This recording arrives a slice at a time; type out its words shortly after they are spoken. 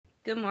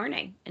Good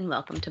morning, and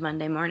welcome to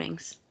Monday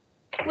Mornings.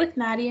 With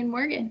Maddie and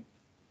Morgan.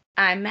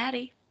 I'm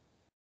Maddie.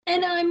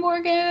 And I'm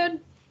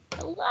Morgan.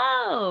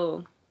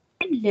 Hello.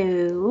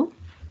 Hello.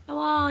 How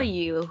are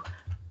you?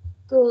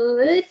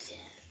 Good.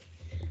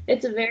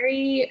 It's a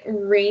very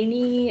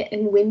rainy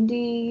and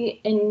windy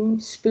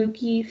and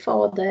spooky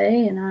fall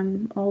day, and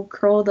I'm all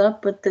curled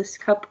up with this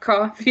cup of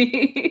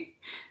coffee.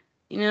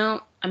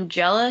 I'm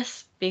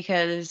jealous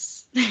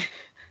because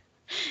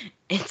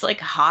it's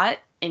like hot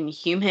and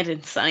humid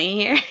and sunny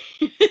here.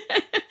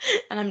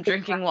 And I'm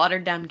drinking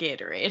watered down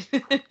Gatorade.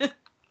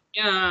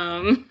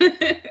 Yum.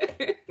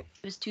 It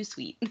was too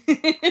sweet.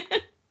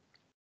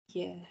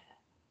 Yeah.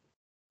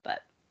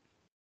 But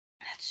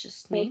that's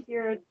just I me.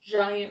 hear a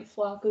giant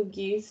flock of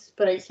geese,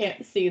 but I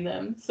can't see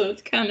them, so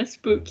it's kind of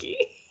spooky.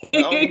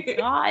 Oh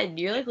God,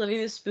 you're like living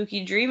this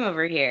spooky dream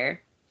over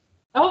here.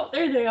 Oh,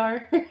 there they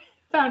are.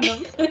 Found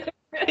them.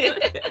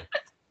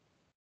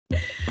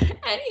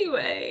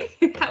 Anyway,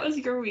 how was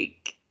your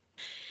week?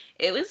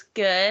 It was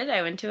good.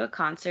 I went to a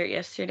concert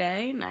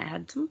yesterday and I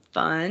had some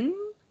fun.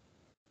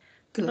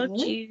 Good. How about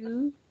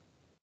you?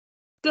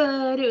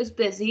 Good. It was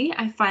busy.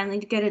 I finally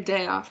get a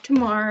day off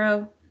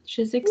tomorrow, which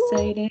is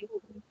exciting.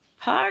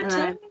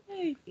 Party.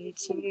 Me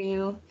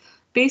too.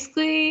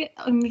 Basically,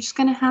 I'm just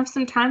gonna have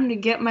some time to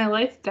get my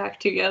life back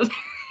together.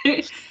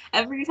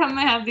 Every time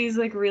I have these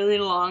like really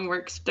long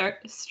work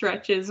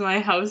stretches,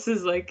 my house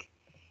is like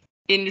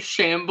in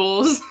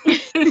shambles.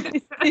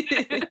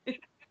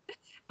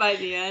 By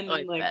the end, Oh, I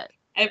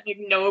have like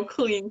no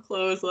clean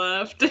clothes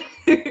left.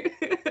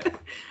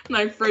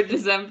 My fridge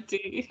is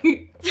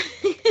empty.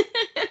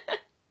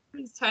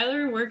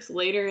 Tyler works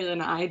later than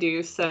I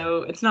do,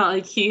 so it's not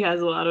like he has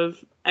a lot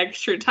of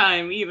extra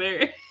time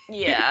either.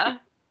 Yeah.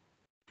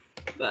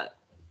 But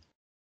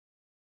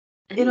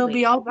anyway. It'll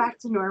be all back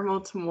to normal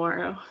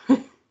tomorrow,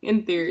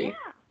 in theory.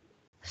 Yeah.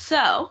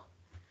 So,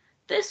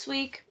 this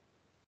week,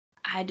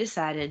 I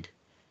decided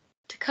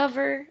to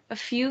cover a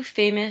few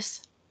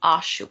famous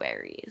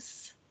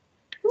ossuaries.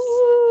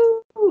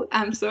 Woo!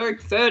 I'm so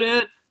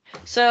excited.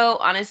 So,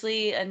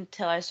 honestly,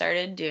 until I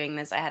started doing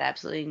this, I had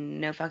absolutely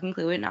no fucking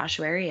clue what an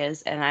ossuary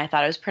is, and I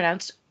thought it was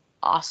pronounced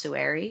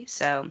ossuary,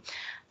 so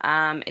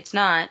it's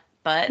not,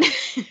 but...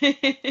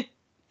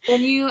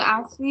 When you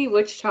asked me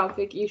which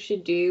topic you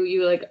should do,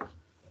 you, like,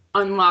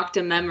 unlocked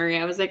a memory.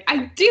 I was like,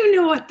 I do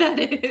know what that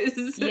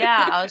is!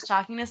 Yeah, I was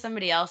talking to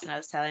somebody else, and I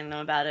was telling them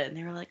about it, and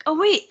they were like, oh,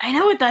 wait, I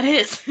know what that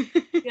is!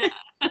 Yeah.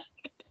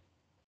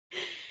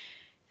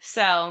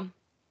 So...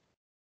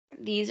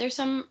 these are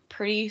some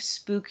pretty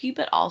spooky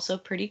but also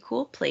pretty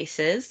cool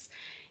places.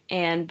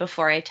 And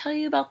before I tell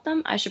you about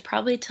them, I should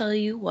probably tell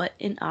you what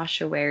an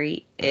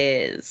ossuary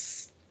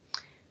is.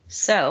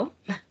 So,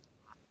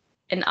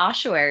 an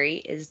ossuary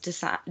is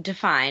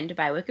defined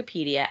by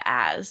Wikipedia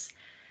as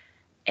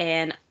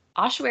an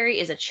ossuary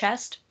is a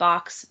chest,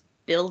 box,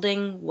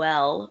 building,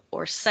 well,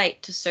 or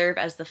site to serve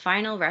as the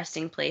final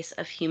resting place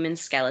of human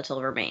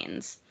skeletal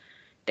remains.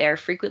 They are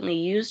frequently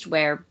used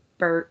where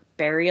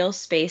burial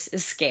space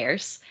is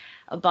scarce.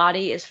 A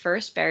body is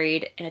first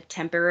buried in a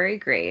temporary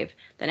grave,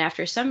 then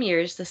after some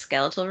years the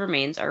skeletal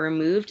remains are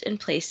removed and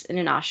placed in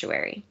an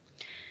ossuary.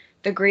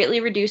 The greatly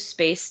reduced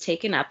space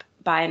taken up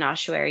by an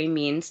ossuary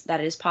means that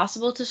it is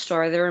possible to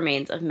store the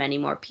remains of many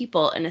more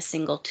people in a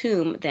single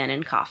tomb than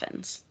in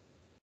coffins.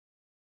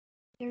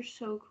 They're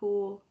so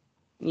cool.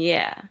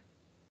 Yeah.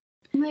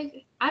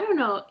 Like, I don't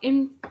know.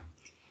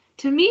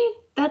 To me,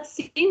 that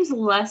seems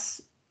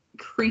less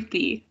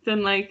creepy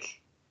than, like...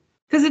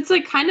 Because it's,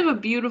 like, kind of a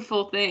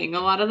beautiful thing.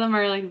 A lot of them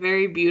are, like,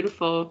 very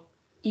beautiful.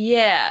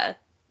 Yeah.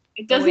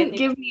 It doesn't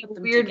give me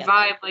a weird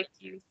vibe like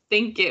you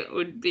think it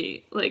would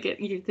be.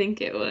 You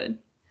think it would.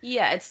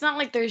 Yeah, it's not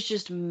like there's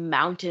just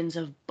mountains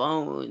of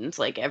bones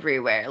like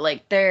everywhere.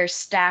 Like they're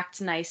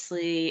stacked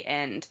nicely,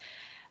 and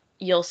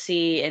you'll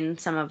see in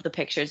some of the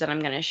pictures that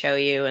I'm going to show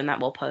you and that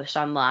we'll post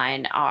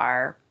online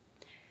are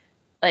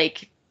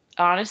like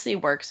honestly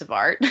works of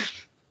art.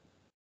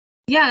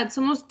 Yeah, it's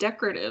almost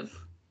decorative.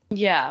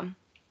 Yeah.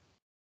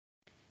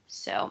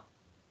 So,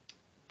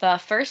 the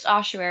first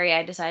ossuary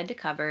I decided to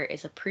cover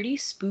is a pretty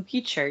spooky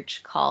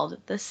church called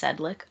the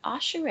Sedlick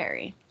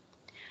Ossuary.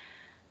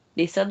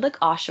 The Sedlick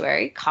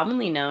Ossuary,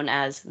 commonly known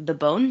as the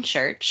Bone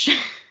Church,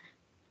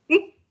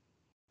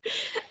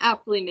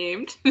 aptly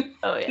named.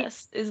 oh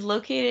yes, is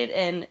located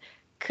in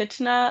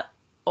Kutna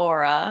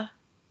Hora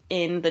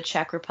in the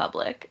Czech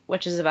Republic,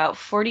 which is about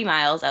 40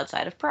 miles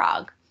outside of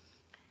Prague.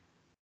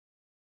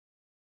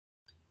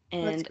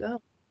 And Let's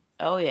go.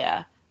 oh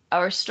yeah,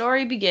 our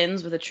story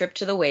begins with a trip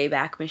to the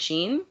Wayback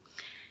Machine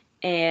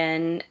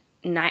and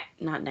not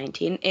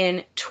 19 in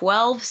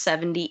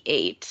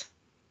 1278.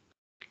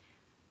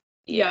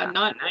 Yeah,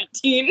 not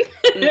 19.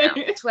 No,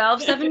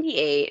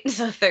 1278,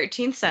 so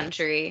 13th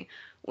century,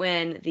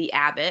 when the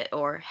abbot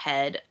or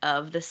head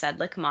of the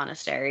Sedlick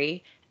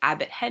Monastery,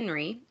 Abbot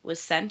Henry, was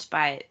sent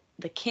by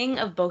the King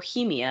of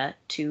Bohemia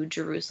to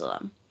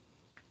Jerusalem.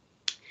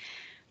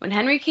 When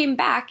Henry came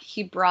back,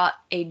 he brought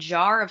a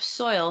jar of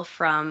soil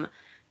from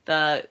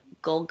the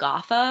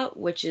Golgotha,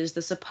 which is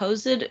the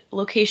supposed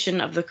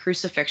location of the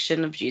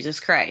crucifixion of Jesus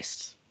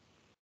Christ.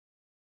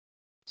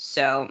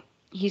 So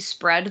he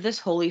spread this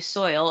holy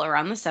soil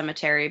around the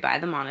cemetery by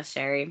the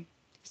monastery,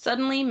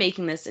 suddenly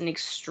making this an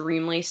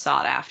extremely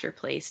sought-after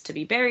place to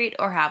be buried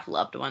or have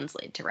loved ones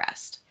laid to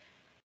rest.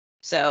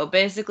 So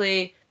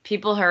basically,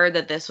 people heard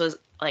that this was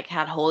like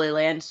had Holy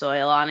Land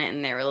soil on it,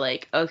 and they were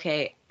like,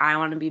 okay, I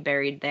want to be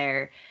buried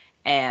there.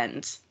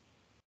 And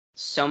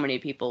so many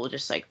people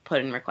just like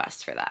put in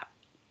requests for that.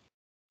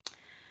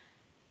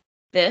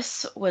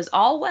 This was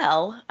all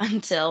well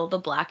until the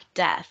Black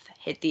Death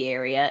hit the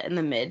area in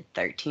the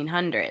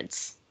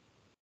mid-1300s.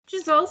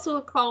 Which is also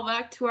a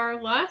callback to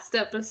our last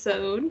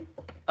episode.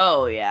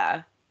 Oh,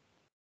 yeah.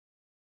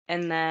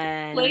 And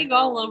then... Plague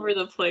all over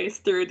the place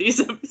through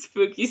these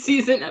spooky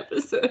season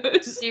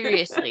episodes.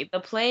 Seriously,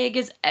 the plague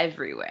is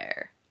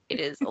everywhere.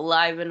 It is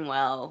alive and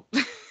well.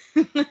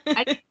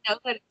 I didn't know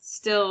that it's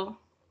still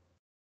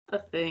a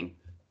thing.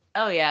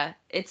 Oh, yeah.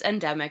 It's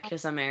endemic to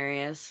some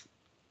areas.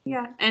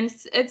 Yeah, and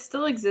it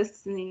still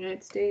exists in the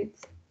United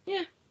States.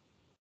 Yeah.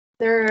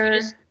 They're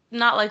just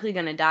not likely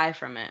going to die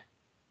from it.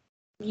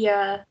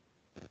 Yeah.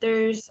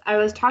 I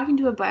was talking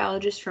to a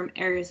biologist from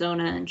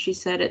Arizona, and she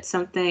said it's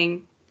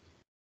something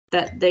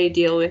that they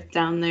deal with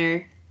down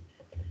there,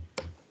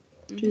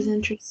 which is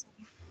interesting.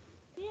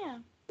 Yeah.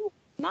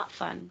 Not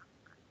fun.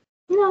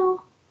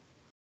 No.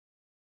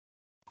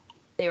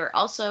 They were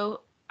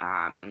also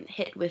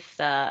hit with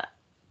the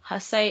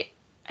Hussite,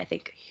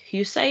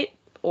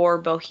 or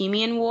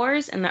Bohemian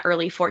Wars in the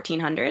early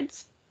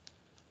 1400s.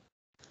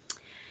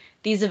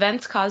 These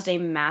events caused a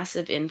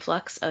massive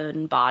influx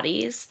in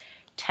bodies.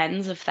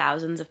 Tens of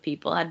thousands of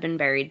people had been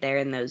buried there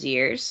in those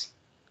years.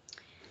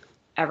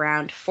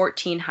 Around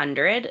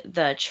 1400,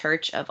 the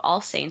Church of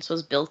All Saints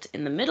was built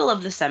in the middle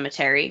of the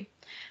cemetery,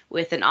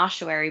 with an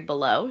ossuary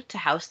below to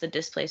house the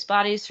displaced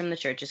bodies from the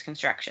church's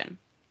construction.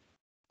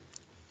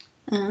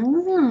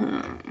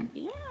 Oh.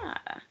 Yeah.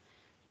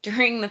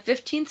 During the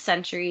 15th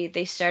century,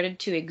 they started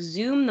to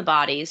exhume the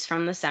bodies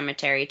from the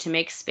cemetery to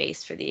make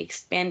space for the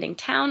expanding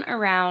town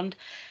around,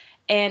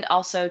 and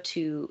also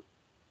to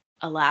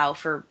allow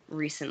for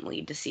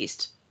recently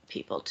deceased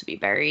people to be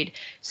buried.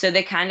 So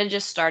they kind of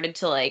just started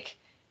to like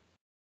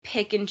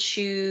pick and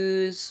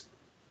choose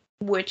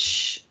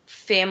which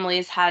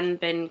families hadn't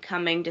been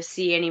coming to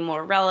see any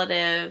more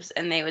relatives,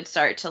 and they would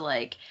start to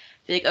like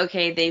be like,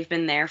 okay, they've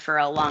been there for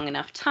a long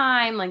enough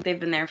time, like they've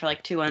been there for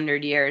like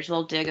 200 years,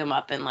 we'll dig them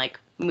up and like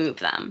move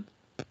them.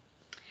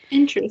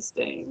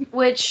 Interesting.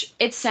 Which,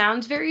 it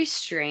sounds very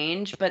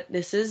strange, but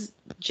this is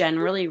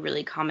generally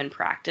really common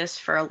practice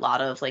for a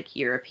lot of like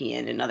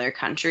European and other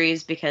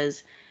countries,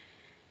 because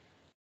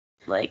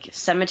like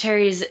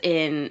cemeteries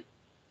in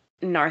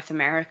North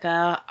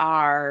America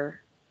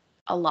are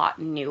a lot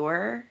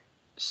newer,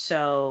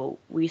 so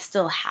we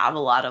still have a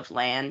lot of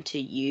land to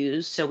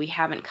use, so we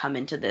haven't come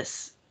into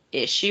this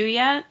issue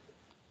yet.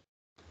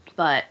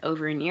 But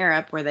over in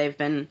Europe, where they've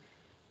been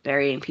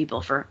burying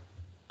people for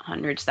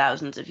hundreds,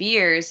 thousands of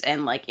years,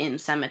 and like in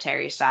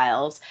cemetery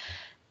styles,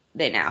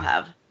 they now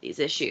have these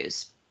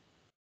issues.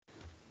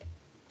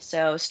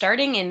 So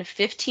starting in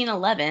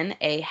 1511,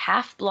 a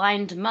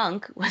half-blind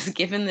monk was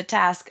given the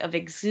task of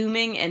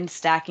exhuming and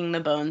stacking the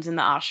bones in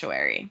the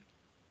ossuary.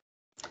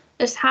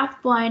 Does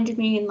half-blind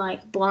mean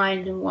like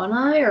blind in one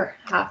eye, or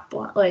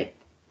half-blind, like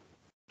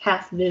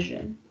half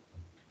vision?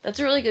 That's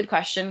a really good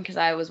question, because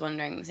I was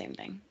wondering the same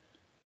thing.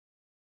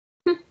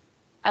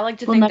 I like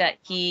to think that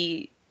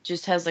he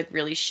just has like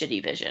really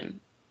shitty vision.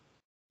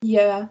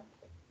 Yeah.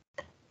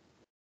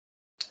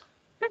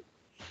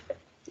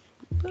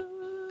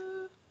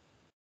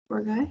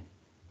 Poor guy.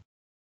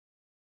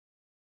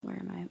 Where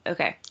am I?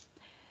 Okay.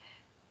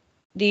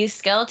 These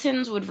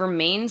skeletons would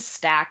remain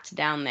stacked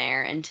down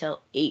there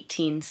until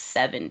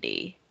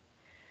 1870,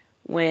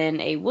 when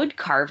a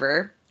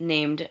woodcarver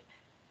named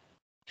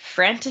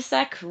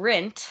František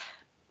Rint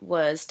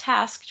was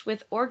tasked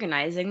with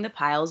organizing the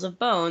piles of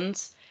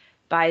bones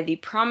by the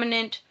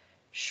prominent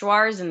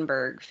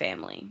Schwarzenberg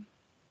family.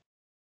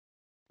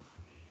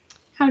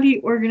 How do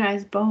you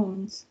organize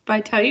bones?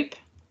 By type?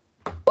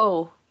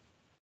 Oh,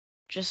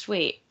 just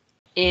wait.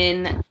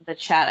 In the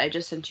chat, I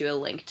just sent you a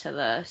link to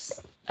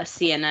a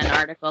CNN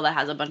article that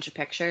has a bunch of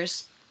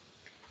pictures.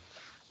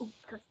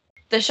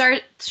 The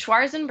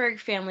Schwarzenberg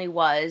family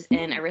was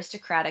an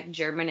aristocratic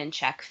German and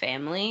Czech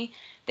family.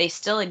 They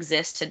still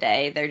exist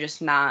today. They're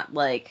just not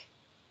like,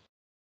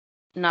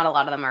 not a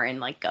lot of them are in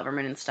like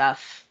government and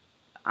stuff.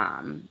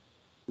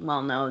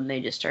 Well known.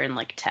 They just are in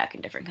like tech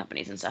and different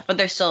companies and stuff, but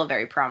they're still a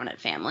very prominent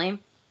family.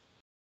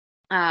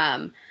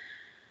 And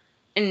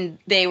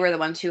they were the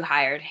ones who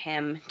hired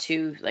him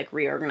to like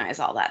reorganize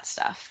all that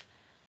stuff.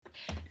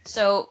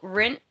 So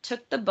Rint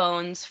took the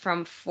bones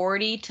from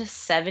 40 to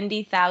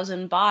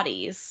 70,000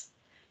 bodies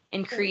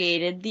and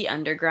created the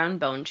underground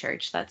bone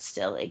church that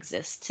still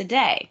exists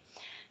today.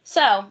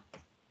 So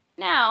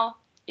now,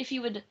 if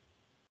you would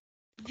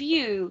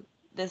view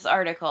this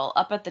article,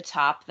 up at the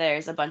top,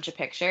 there's a bunch of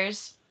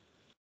pictures.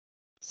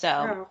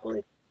 So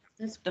Oh,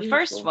 the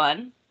first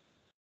one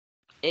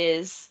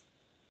is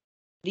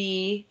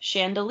the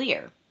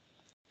chandelier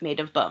made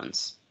of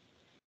bones.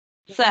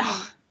 So,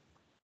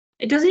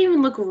 it doesn't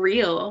even look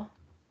real.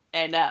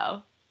 I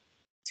know.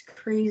 It's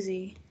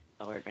crazy.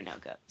 Oh, where'd my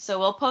note go? So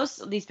we'll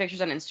post these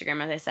pictures on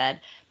Instagram, as I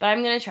said, but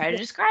I'm going to try to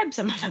describe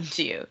some of them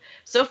to you.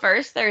 So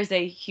first, there's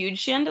a huge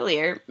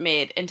chandelier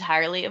made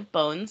entirely of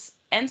bones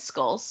and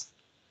skulls.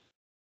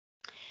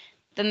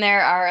 Then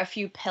there are a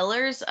few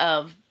pillars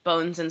of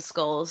bones and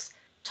skulls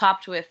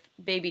topped with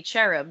baby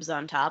cherubs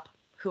on top,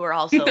 who are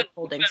also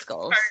holding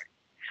skulls.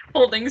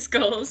 Holding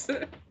skulls.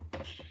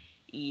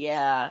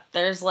 Yeah,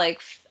 there's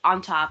like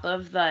on top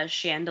of the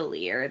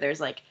chandelier, there's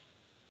like,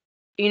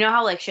 you know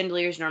how like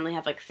chandeliers normally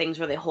have like things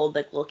where they hold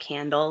like little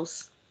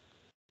candles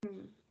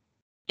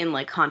in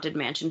like haunted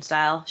mansion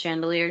style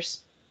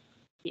chandeliers?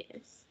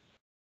 Yes.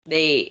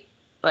 They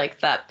like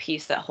that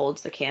piece that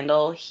holds the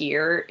candle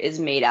here is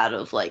made out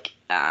of like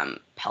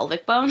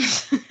pelvic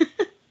bones.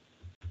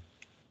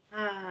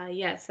 Ah,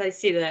 yes, I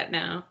see that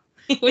now.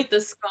 With the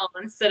skull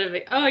instead of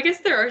it. Oh, I guess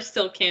there are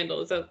still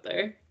candles out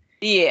there.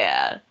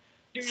 Yeah.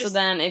 They're So just,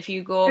 then if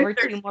you go over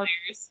they're two more,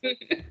 flares.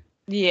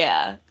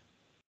 yeah.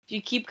 If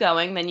you keep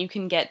going, then you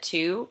can get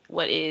to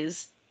what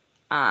is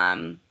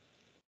um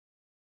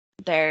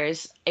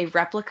there's a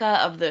replica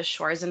of the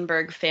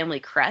Schwarzenberg family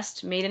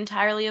crest made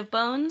entirely of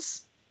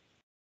bones.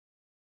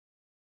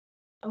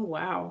 Oh,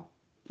 wow.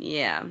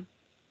 Yeah.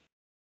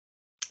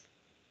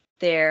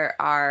 There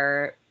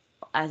are,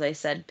 as I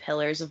said,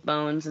 pillars of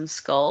bones and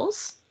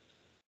skulls.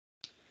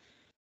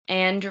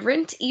 And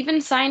Rint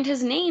even signed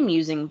his name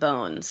using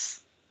bones.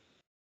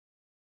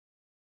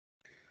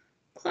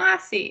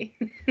 Classy.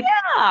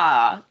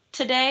 Yeah.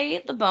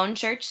 Today, the Bone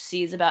Church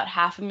sees about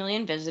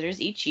 500,000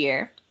 visitors each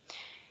year.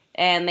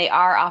 And they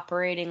are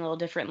operating a little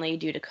differently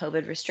due to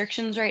COVID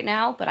restrictions right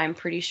now, but I'm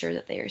pretty sure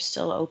that they are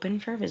still open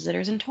for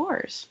visitors and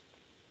tours.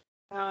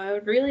 Wow, I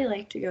would really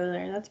like to go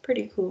there. That's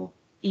pretty cool.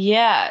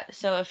 Yeah,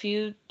 so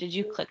did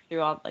you click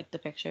through all like the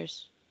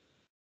pictures?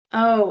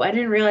 Oh, I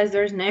didn't realize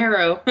there's an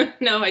arrow.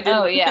 No, I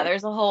Oh didn't. yeah,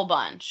 there's a whole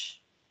bunch.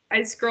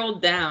 I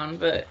scrolled down,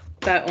 but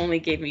that only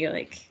gave me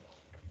like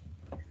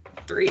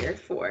 3 or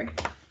 4.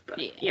 But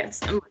Yeah.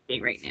 yes, I'm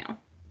looking right now.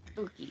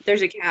 Spooky.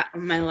 There's a cat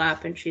on my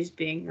lap and she's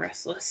being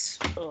restless.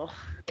 Ugh.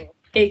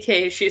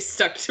 AKA she's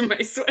stuck to my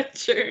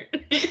sweatshirt.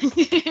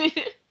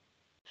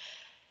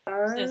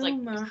 So there's like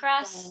my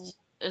crest.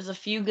 There's a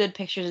few good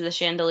pictures of the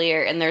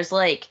chandelier, and there's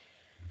like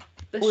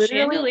The literally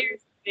chandelier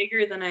is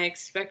bigger than I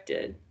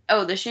expected.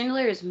 oh, the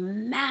chandelier is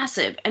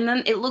massive. And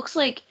then it looks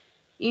like,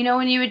 you know,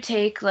 when you would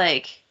take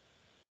like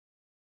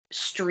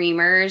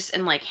streamers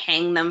and like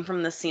hang them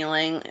from the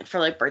ceiling for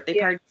like birthday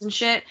Yeah. parties and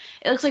shit.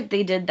 It looks like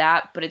they did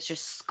that, but it's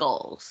just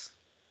skulls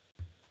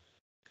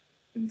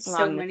So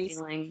along the many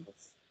ceiling.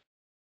 skulls.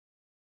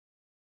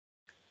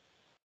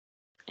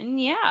 And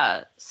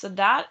yeah, so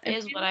that I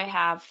is feel what I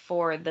have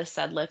for the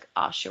Sedlick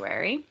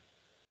ossuary.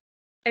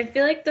 I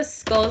feel like the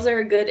skulls are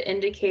a good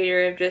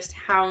indicator of just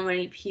how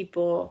many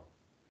people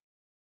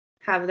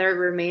have their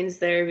remains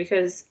there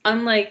because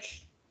unlike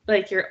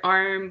like your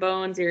arm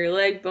bones or your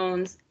leg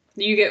bones,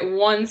 you get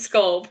one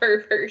skull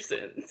per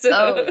person. So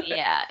Oh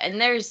yeah,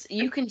 and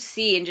you can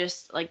see in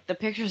just like the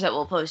pictures that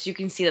we'll post, you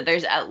can see that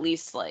there's at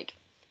least like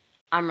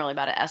I'm really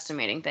bad at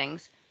estimating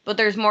things, but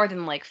there's more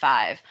than like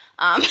 5.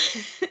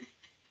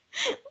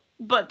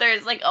 But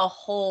there's like a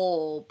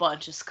whole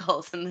bunch of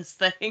skulls in this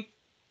thing.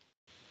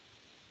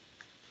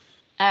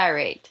 All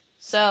right.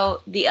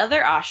 So the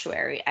other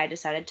ossuary I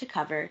decided to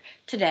cover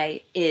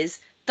today is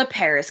the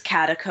Paris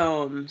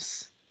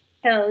catacombs.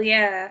 hell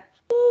yeah.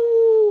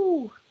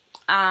 Ooh.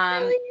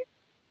 Hell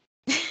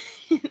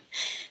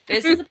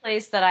This is a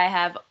place that I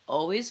have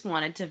always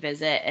wanted to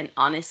visit and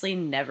honestly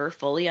never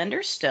fully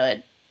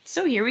understood.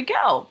 So here we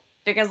go.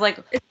 Because like,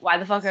 why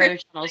the fuck are there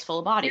tunnels full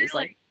of bodies?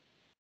 Like,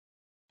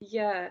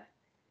 yeah.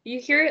 You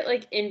hear it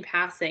like in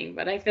passing,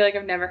 but I feel like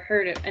I've never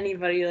heard of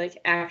anybody like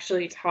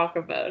actually talk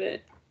about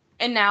it.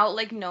 and now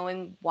like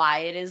knowing why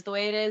it is the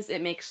way it is, it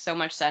makes so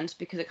much sense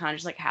because it kind of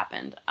just like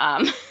happened.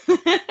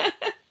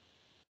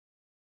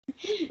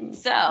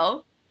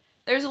 So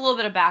there's a little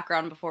bit of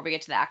background before we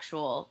get to the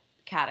actual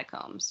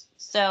catacombs.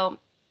 So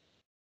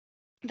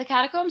the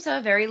catacombs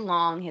have a very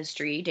long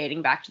history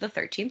dating back to the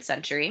 13th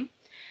century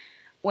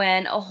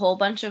when a whole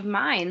bunch of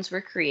mines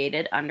were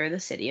created under the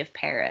city of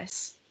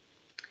Paris.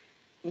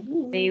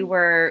 They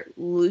were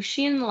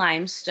Lucian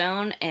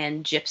limestone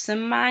and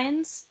gypsum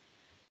mines.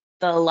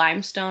 The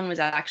limestone was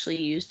actually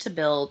used to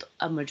build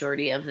a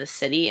majority of the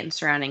city and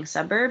surrounding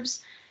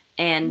suburbs,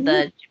 and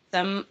the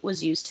gypsum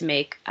was used to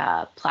make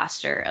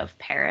plaster of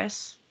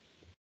Paris.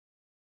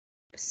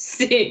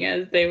 Seeing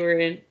as they were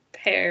in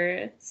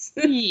Paris.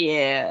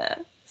 Yeah.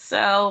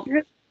 So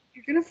You're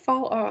gonna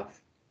fall off.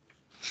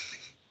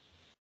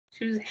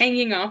 She was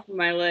hanging off of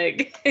my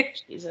leg.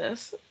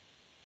 Jesus.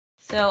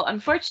 So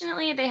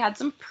unfortunately, they had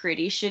some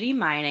pretty shitty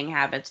mining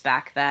habits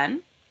back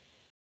then.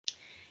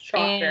 Shocker.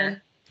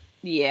 And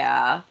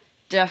yeah,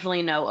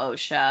 definitely no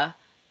OSHA.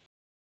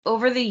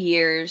 Over the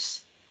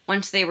years,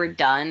 once they were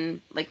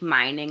done like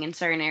mining in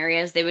certain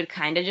areas, they would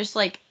kind of just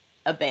like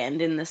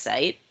abandon the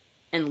site.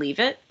 and leave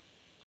it,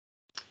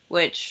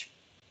 which,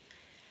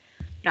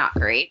 not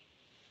great.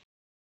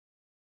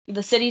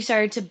 The city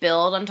started to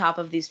build on top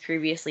of these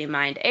previously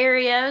mined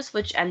areas,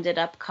 which ended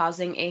up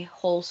causing a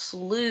whole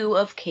slew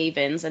of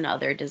cave-ins and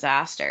other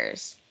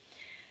disasters.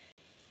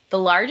 The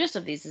largest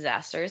of these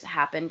disasters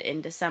happened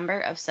in December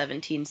of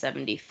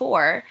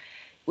 1774,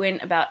 when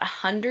about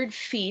 100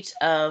 feet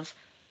of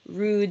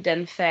Rue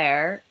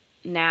d'Enfer,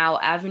 now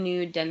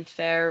Avenue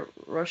d'Enfer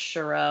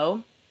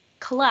Rochereau,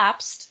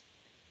 collapsed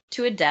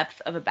to a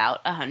depth of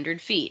about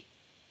 100 feet.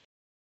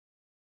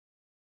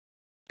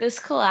 This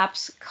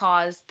collapse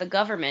caused the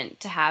government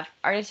to have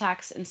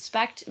architects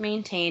inspect,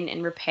 maintain,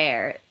 and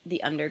repair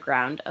the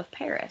underground of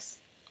Paris.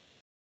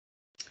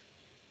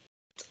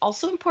 It's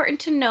also important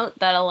to note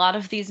that a lot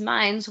of these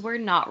mines were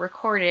not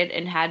recorded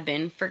and had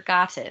been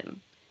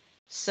forgotten.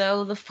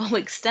 So the full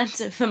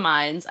extent of the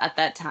mines at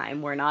that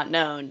time were not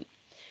known.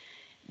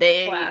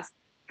 They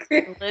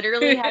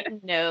literally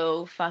had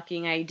no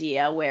fucking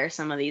idea where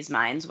some of these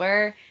mines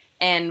were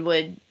and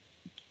would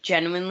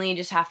genuinely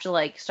just have to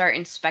like start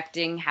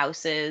inspecting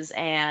houses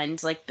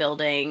and like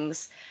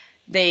buildings.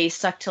 They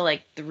stuck to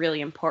like the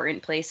really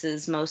important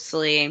places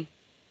mostly,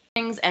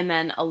 things, and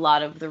then a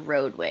lot of the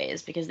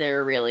roadways because they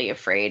were really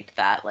afraid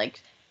that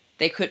like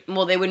they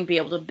wouldn't be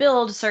able to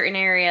build certain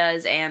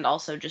areas, and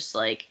also just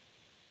like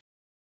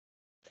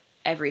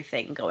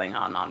everything going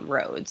on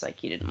roads.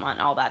 Like you didn't want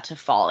all that to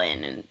fall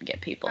in and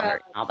get people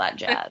hurt and all that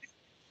jazz.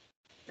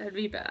 That'd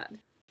be bad.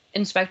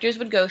 Inspectors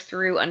would go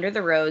through under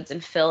the roads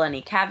and fill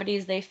any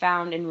cavities they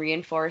found and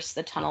reinforce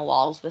the tunnel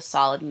walls with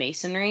solid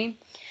masonry,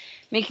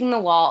 marking the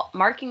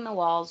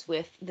walls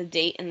with the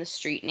date and the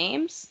street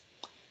names.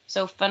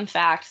 So, fun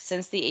fact,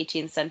 since the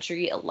 18th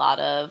century, a lot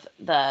of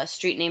the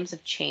street names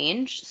have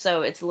changed,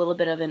 so it's a little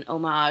bit of an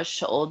homage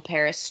to old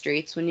Paris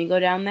streets when you go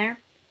down there.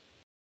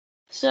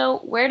 So,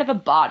 where do the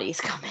bodies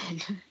come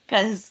in?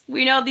 Because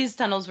we know these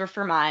tunnels were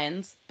for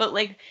mines, but,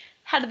 like,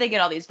 how did they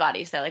get all these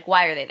bodies there? Like,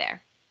 why are they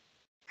there?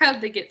 How'd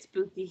they get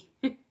spooky?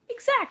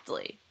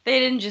 Exactly. They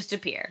didn't just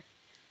appear.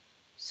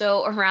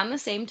 So, around the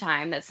same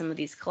time that some of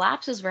these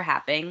collapses were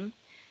happening,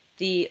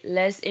 the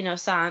Les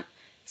Innocents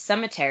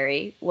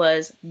cemetery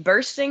was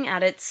bursting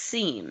at its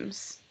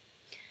seams.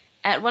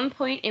 At one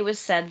point, it was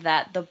said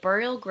that the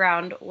burial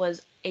ground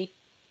was a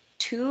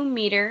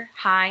 2-meter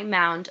high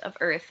mound of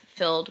earth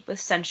filled with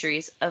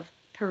centuries of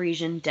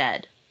Parisian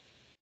dead.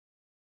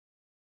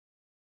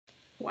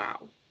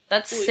 Wow.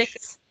 That's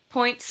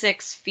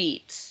 6.6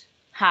 feet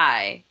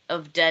high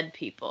of dead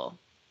people.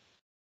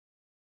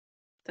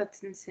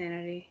 That's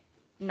insanity.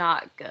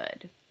 Not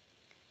good.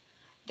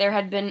 There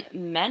had been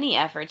many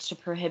efforts to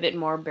prohibit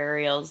more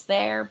burials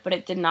there, but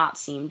it did not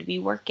seem to be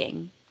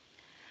working.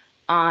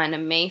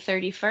 On May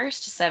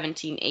 31st,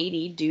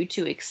 1780, due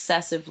to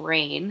excessive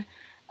rain,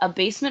 a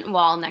basement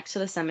wall next to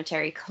the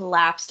cemetery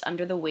collapsed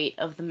under the weight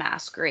of the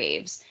mass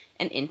graves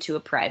and into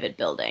a private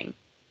building.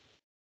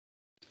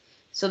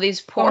 So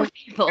these poor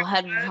people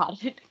had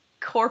rotted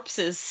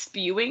corpses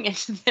spewing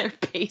into their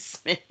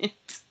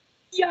basement.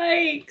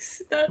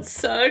 Yikes, that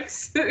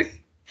sucks.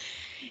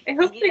 I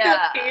hope they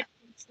got paid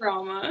for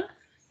trauma.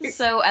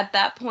 So at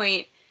that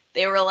point,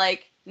 they were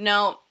like,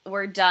 no,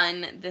 we're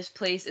done. This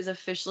place is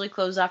officially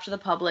closed off to the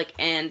public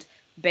and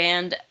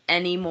banned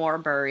any more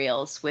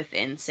burials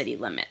within city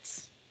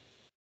limits.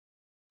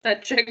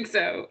 That checks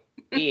out.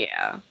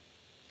 Yeah.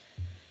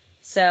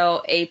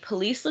 So a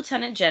police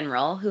lieutenant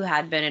general who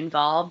had been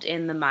involved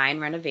in the mine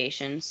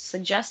renovations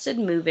suggested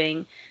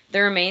moving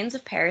the remains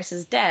of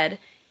Paris's dead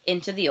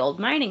into the old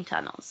mining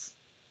tunnels.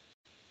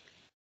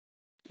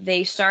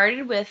 They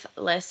started with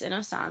Les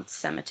Innocents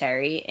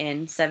Cemetery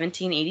in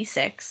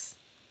 1786.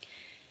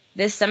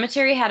 This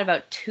cemetery had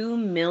about 2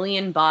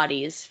 million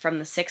bodies from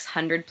the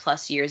 600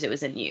 plus years it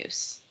was in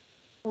use.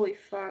 Holy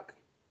fuck.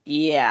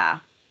 Yeah.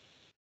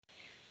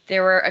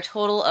 There were a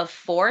total of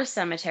 4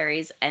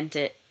 cemeteries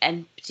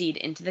emptied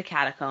into the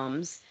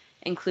catacombs,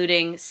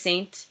 including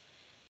Saint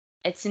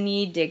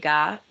Etienne de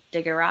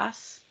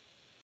Grasse,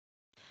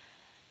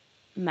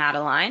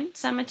 Madeleine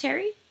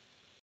Cemetery,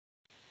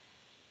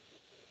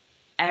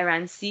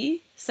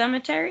 Arancy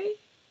Cemetery,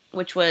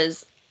 which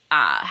was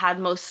had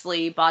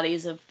mostly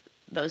bodies of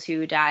those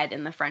who died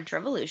in the French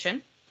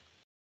Revolution,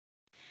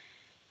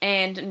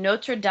 and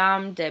Notre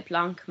Dame de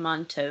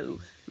Blanc-Monteau.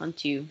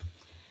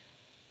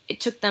 It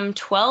took them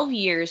 12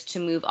 years to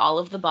move all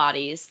of the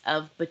bodies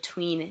of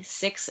between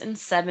 6 and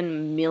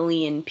 7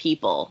 million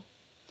people.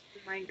 Oh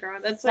my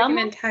god, that's like an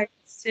entire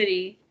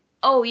city.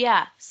 Oh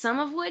yeah, some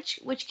of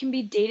which can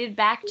be dated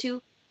back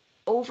to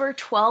over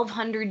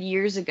 1,200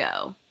 years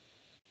ago.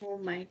 Oh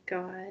my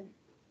god.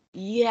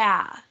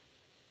 Yeah.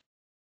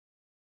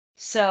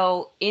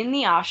 So in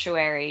the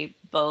ossuary,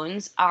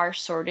 bones are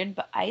sorted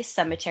by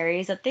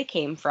cemeteries that they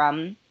came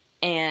from,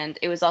 and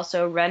it was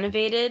also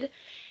renovated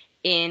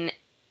in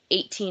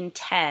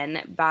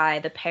 1810 by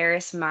the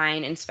Paris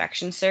Mine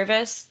Inspection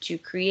Service to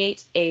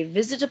create a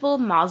visitable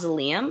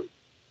mausoleum.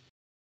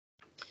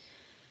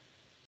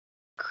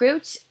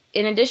 Crute,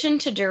 in addition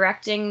to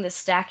directing the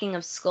stacking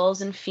of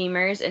skulls and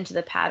femurs into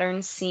the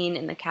patterns seen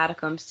in the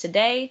catacombs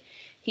today,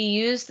 He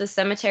used the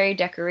cemetery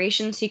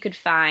decorations he could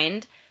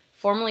find,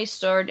 formerly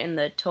stored in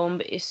the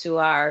Tombe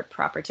Issoire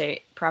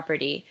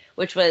property,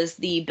 which was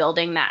the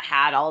building that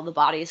had all the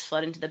bodies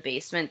flood into the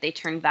basement. They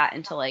turned that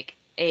into like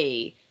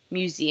a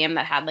museum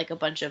that had like a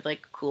bunch of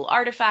like cool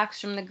artifacts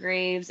from the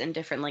graves and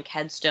different like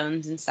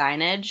headstones and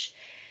signage.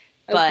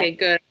 But Okay,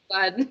 good.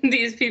 Glad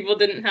these people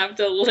didn't have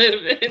to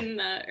live in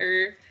that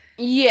or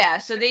yeah,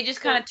 so they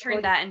just kind of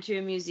turned that into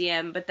a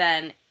museum, but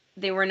then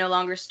they were no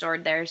longer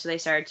stored there, so they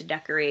started to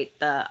decorate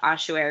the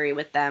ossuary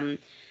with them.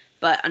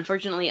 But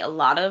unfortunately, a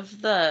lot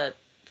of the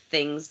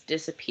things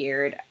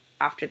disappeared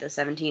after the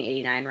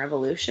 1789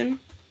 revolution.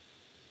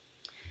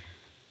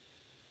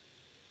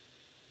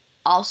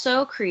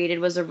 Also created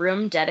was a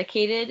room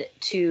dedicated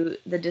to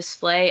the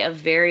display of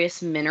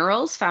various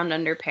minerals found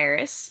under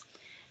Paris,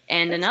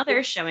 and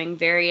another showing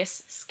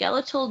various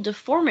skeletal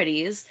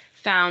deformities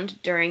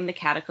found during the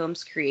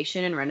catacombs'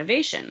 creation and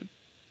renovation.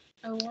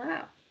 Oh,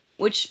 wow.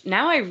 Which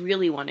now I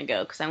really want to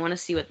go because I want to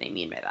see what they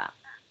mean by that.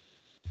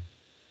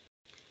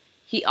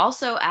 He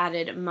also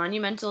added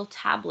monumental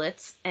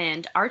tablets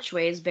and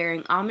archways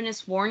bearing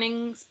ominous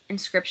warnings,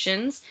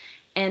 inscriptions,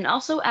 and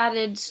also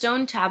added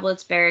stone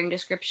tablets bearing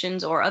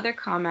descriptions or other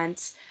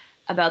comments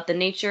about the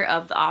nature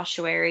of the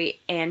ossuary,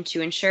 and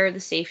to ensure the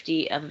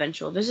safety of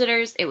eventual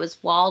visitors, it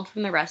was walled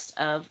from the rest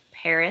of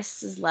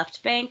Paris's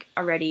left bank,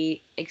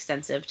 already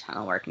extensive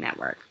tunnel work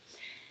network.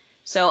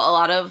 So a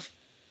lot of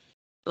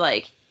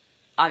like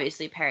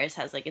obviously Paris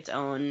has like its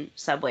own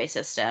subway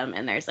system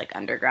and there's like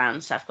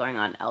underground stuff going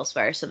on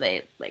elsewhere, so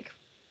they like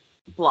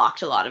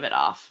blocked a lot of it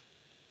off.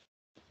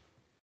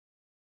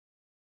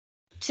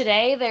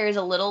 Today there's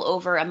a little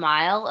over a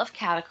mile of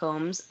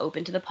catacombs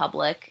open to the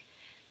public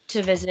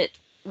to visit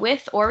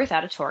with or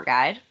without a tour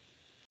guide.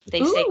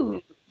 They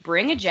say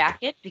bring a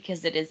jacket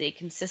because it is a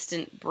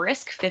consistent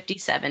brisk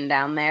 57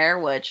 down there,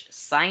 which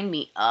sign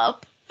me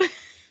up.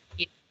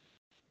 Yeah.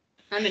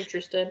 I'm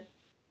interested.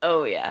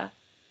 Oh yeah.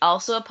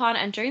 Also, upon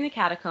entering the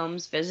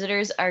catacombs,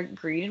 visitors are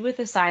greeted with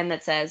a sign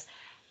that says,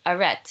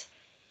 Arrête,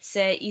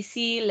 c'est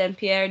ici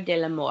l'Empire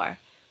de la Mort,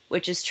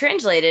 which is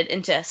translated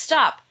into,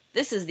 Stop,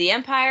 this is the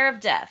Empire of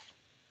Death.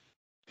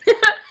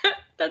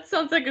 That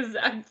sounds like a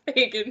Zach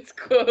Bagans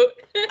quote.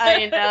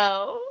 I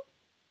know.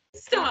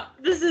 Stop,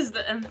 this is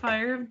the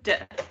Empire of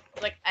Death.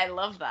 Like, I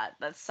love that.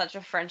 That's such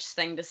a French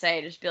thing to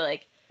say. Just be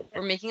like,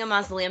 we're making a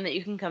mausoleum that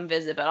you can come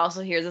visit, but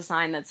also here's a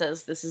sign that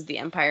says, this is the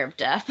Empire of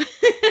Death.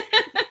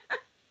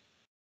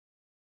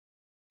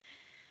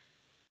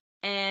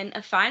 And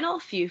a final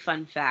few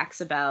fun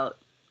facts about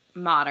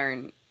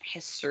modern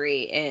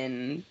history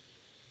in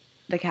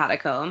the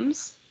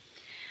catacombs.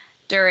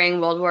 During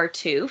World War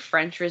II,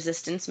 French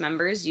resistance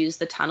members used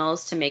the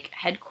tunnels to make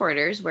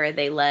headquarters where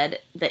they led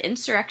the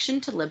insurrection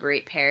to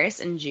liberate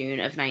Paris in June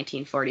of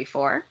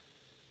 1944.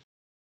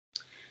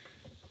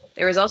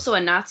 There was also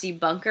a Nazi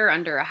bunker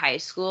under a high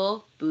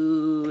school.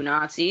 Boo,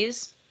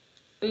 Nazis.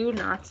 Boo,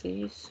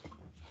 Nazis.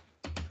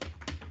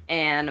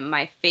 And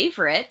my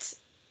favorite,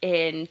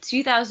 in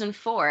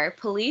 2004,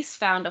 police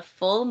found a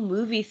full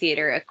movie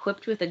theater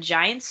equipped with a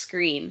giant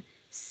screen,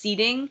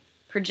 seating,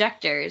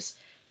 projectors,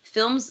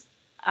 film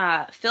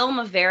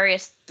of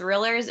various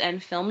thrillers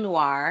and film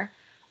noir,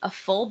 a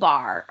full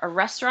bar, a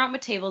restaurant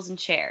with tables and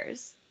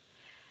chairs.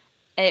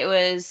 It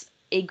was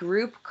a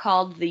group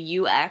called the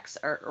UX,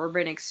 or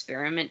Urban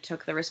Experiment,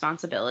 took the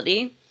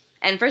responsibility.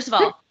 And first of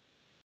all,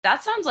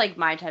 that sounds like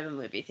my type of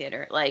movie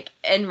theater. Like,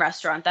 in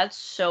restaurant, that's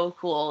so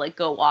cool. Like,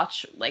 go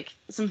watch, like,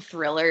 some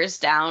thrillers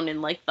down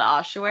in, like, the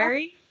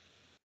ossuary.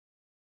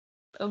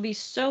 It would be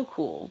so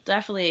cool.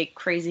 Definitely a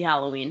crazy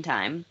Halloween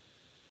time.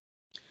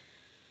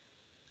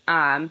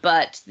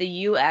 But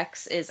the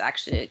UX is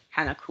actually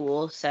kind of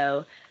cool.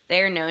 So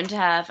they are known to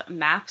have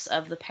maps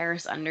of the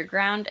Paris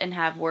underground and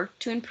have worked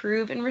to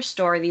improve and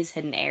restore these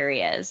hidden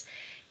areas.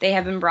 They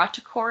have been brought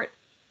to court,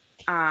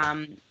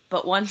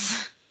 but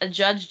once a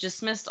judge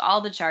dismissed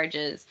all the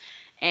charges,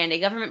 and a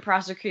government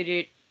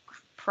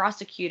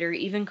prosecutor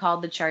even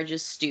called the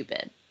charges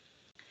stupid.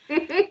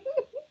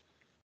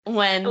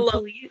 When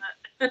police,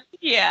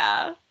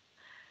 yeah,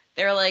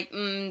 they were like,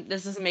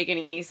 this doesn't make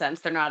any sense.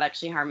 They're not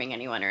actually harming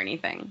anyone or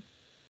anything.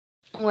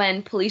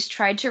 When police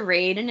tried to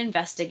raid and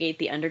investigate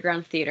the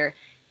underground theater,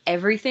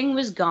 everything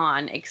was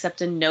gone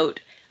except a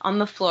note on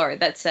the floor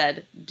that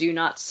said, "Do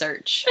not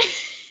search."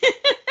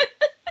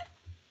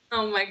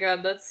 Oh my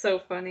god, that's so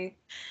funny.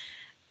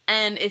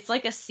 And it's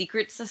like a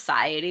secret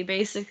society,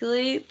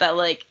 basically, that,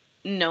 like,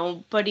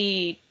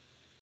 nobody,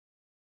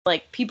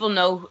 like, people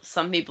know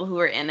some people who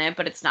are in it,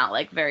 but it's not,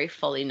 like, very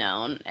fully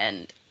known,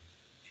 and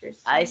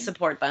I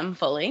support them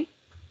fully.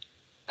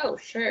 Oh,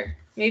 sure.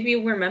 Maybe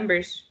we're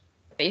members.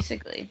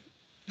 Basically.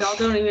 Y'all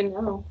don't even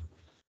know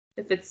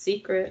if it's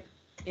secret.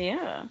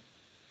 Yeah.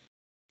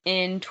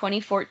 In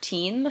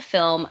 2014, the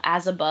film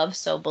As Above,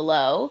 So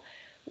Below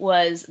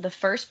was the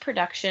first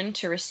production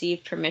to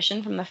receive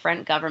permission from the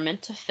French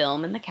government to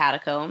film in the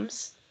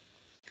catacombs.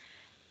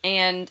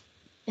 And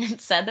it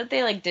said that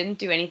they, like, didn't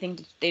do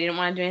anything they didn't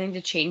want to do anything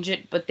to change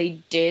it, but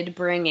they did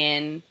bring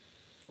in,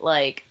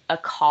 like, a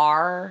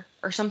car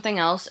or something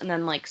else and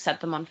then like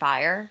set them on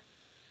fire.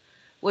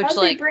 Which How'd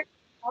like they bring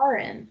the car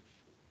in?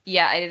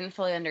 yeah, I didn't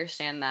fully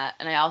understand that,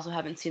 and I also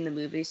haven't seen the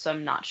movie, so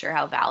I'm not sure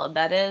how valid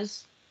that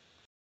is.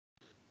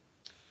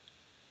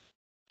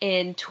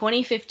 In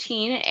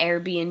 2015,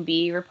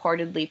 Airbnb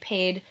reportedly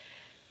paid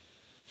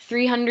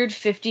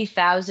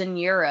 350,000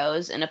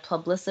 euros in a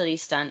publicity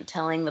stunt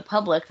telling the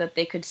public that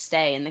they could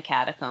stay in the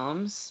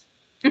catacombs.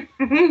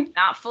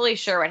 Not fully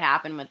sure what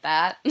happened with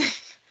that.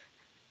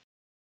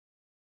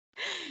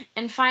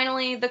 And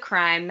finally, the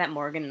crime that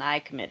Morgan and I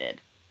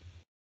committed.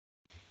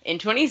 In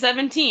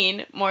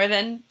 2017, more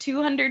than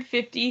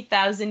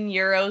 250,000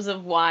 euros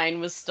of wine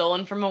was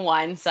stolen from a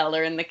wine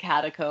cellar in the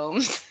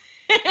catacombs.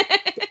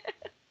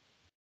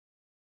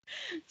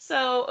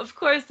 So, of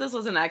course, this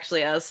wasn't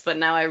actually us, but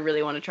now I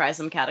really want to try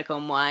some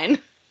catacomb wine.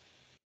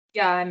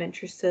 Yeah, I'm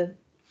interested.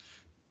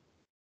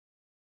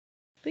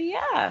 But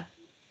yeah.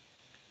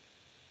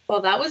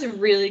 Well, that was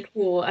really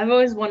cool. I've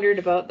always wondered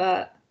about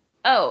that.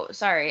 Oh,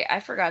 sorry. I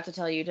forgot to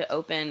tell you to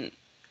open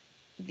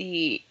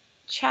the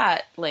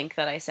chat link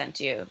that I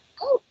sent you.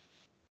 Oh.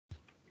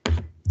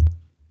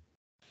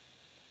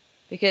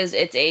 Because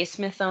it's a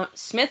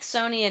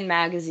Smithsonian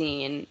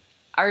Magazine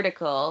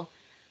article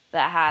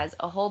that has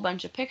a whole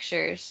bunch of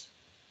pictures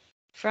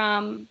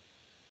from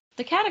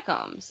the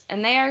catacombs.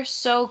 And they are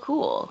so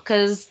cool.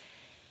 Because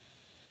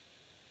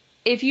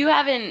if you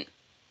haven't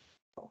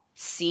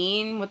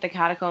seen what the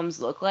catacombs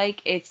look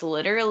like, it's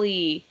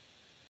literally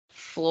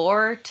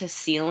floor to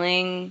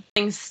ceiling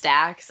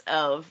stacks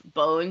of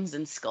bones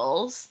and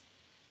skulls.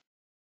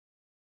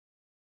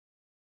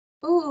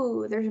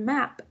 Ooh, there's a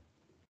map.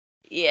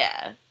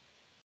 Yeah.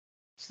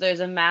 So there's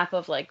a map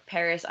of like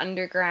Paris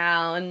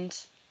underground,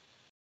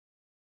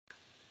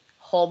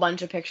 whole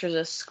bunch of pictures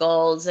of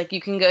skulls. Like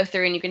you can go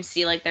through and you can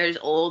see like there's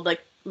old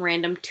like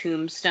random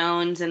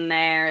tombstones in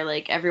there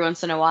like every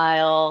once in a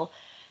while.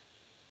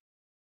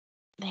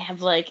 They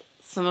have like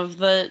some of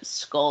the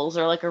skulls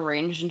are like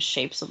arranged in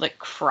shapes of like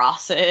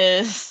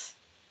crosses.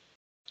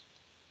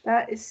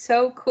 That is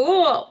so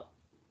cool.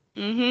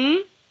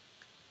 Mm-hmm.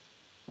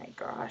 My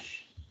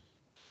gosh.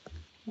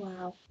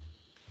 Wow.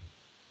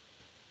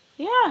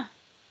 Yeah.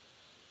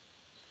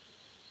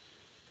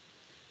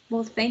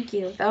 Well, thank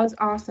you. That was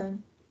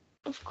awesome.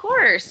 Of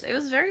course. It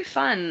was very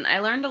fun. I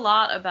learned a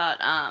lot about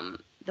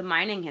the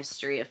mining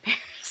history of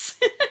Paris.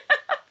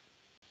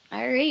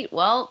 All right.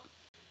 Well,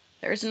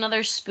 there's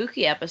another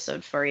spooky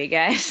episode for you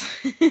guys.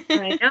 I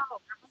know. We're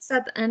almost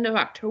at the end of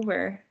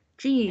October.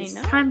 Jeez,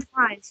 I know. time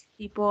flies,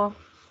 people.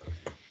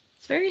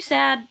 It's very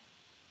sad.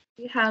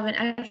 We have an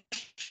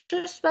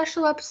extra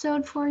special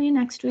episode for you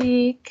next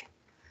week.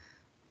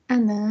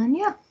 And then,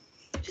 yeah.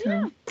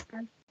 So,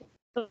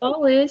 as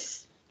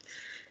always,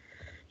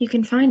 you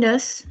can find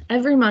us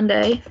every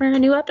Monday for a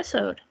new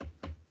episode.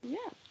 Yeah.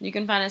 You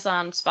can find us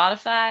on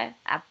Spotify,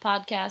 Apple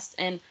Podcasts,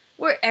 and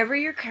wherever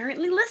you're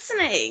currently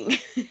listening.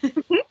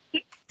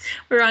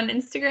 We're on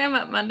Instagram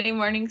at Monday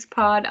Mornings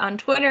Pod, on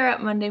Twitter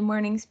at Monday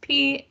Mornings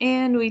P,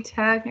 and we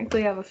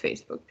technically have a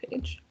Facebook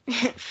page.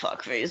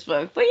 Fuck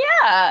Facebook. But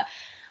yeah,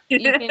 you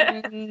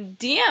can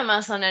DM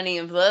us on any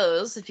of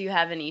those if you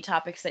have any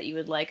topics that you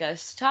would like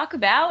us to talk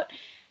about.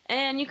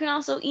 And you can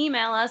also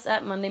email us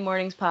at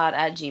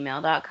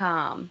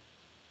mondaymorningspod@gmail.com.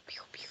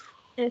 Pew, pew.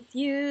 If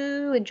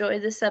you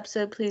enjoyed this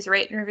episode, please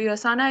rate and review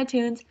us on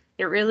iTunes.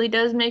 It really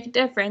does make a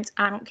difference.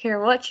 I don't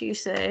care what you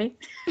say.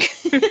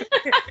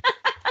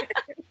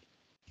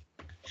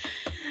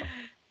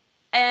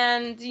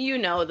 And you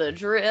know the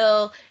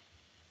drill.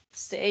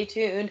 Stay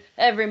tuned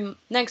every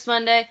next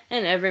Monday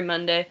and every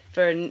Monday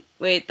for...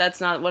 Wait, that's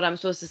not what I'm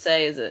supposed to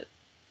say, is it?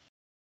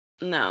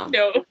 No.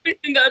 No,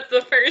 that's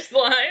the first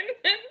line.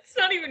 It's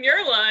not even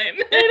your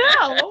line. I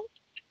know.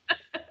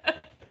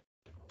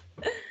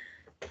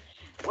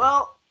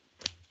 Well,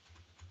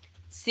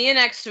 see you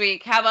next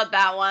week. How about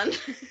that one?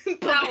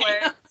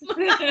 That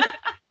works.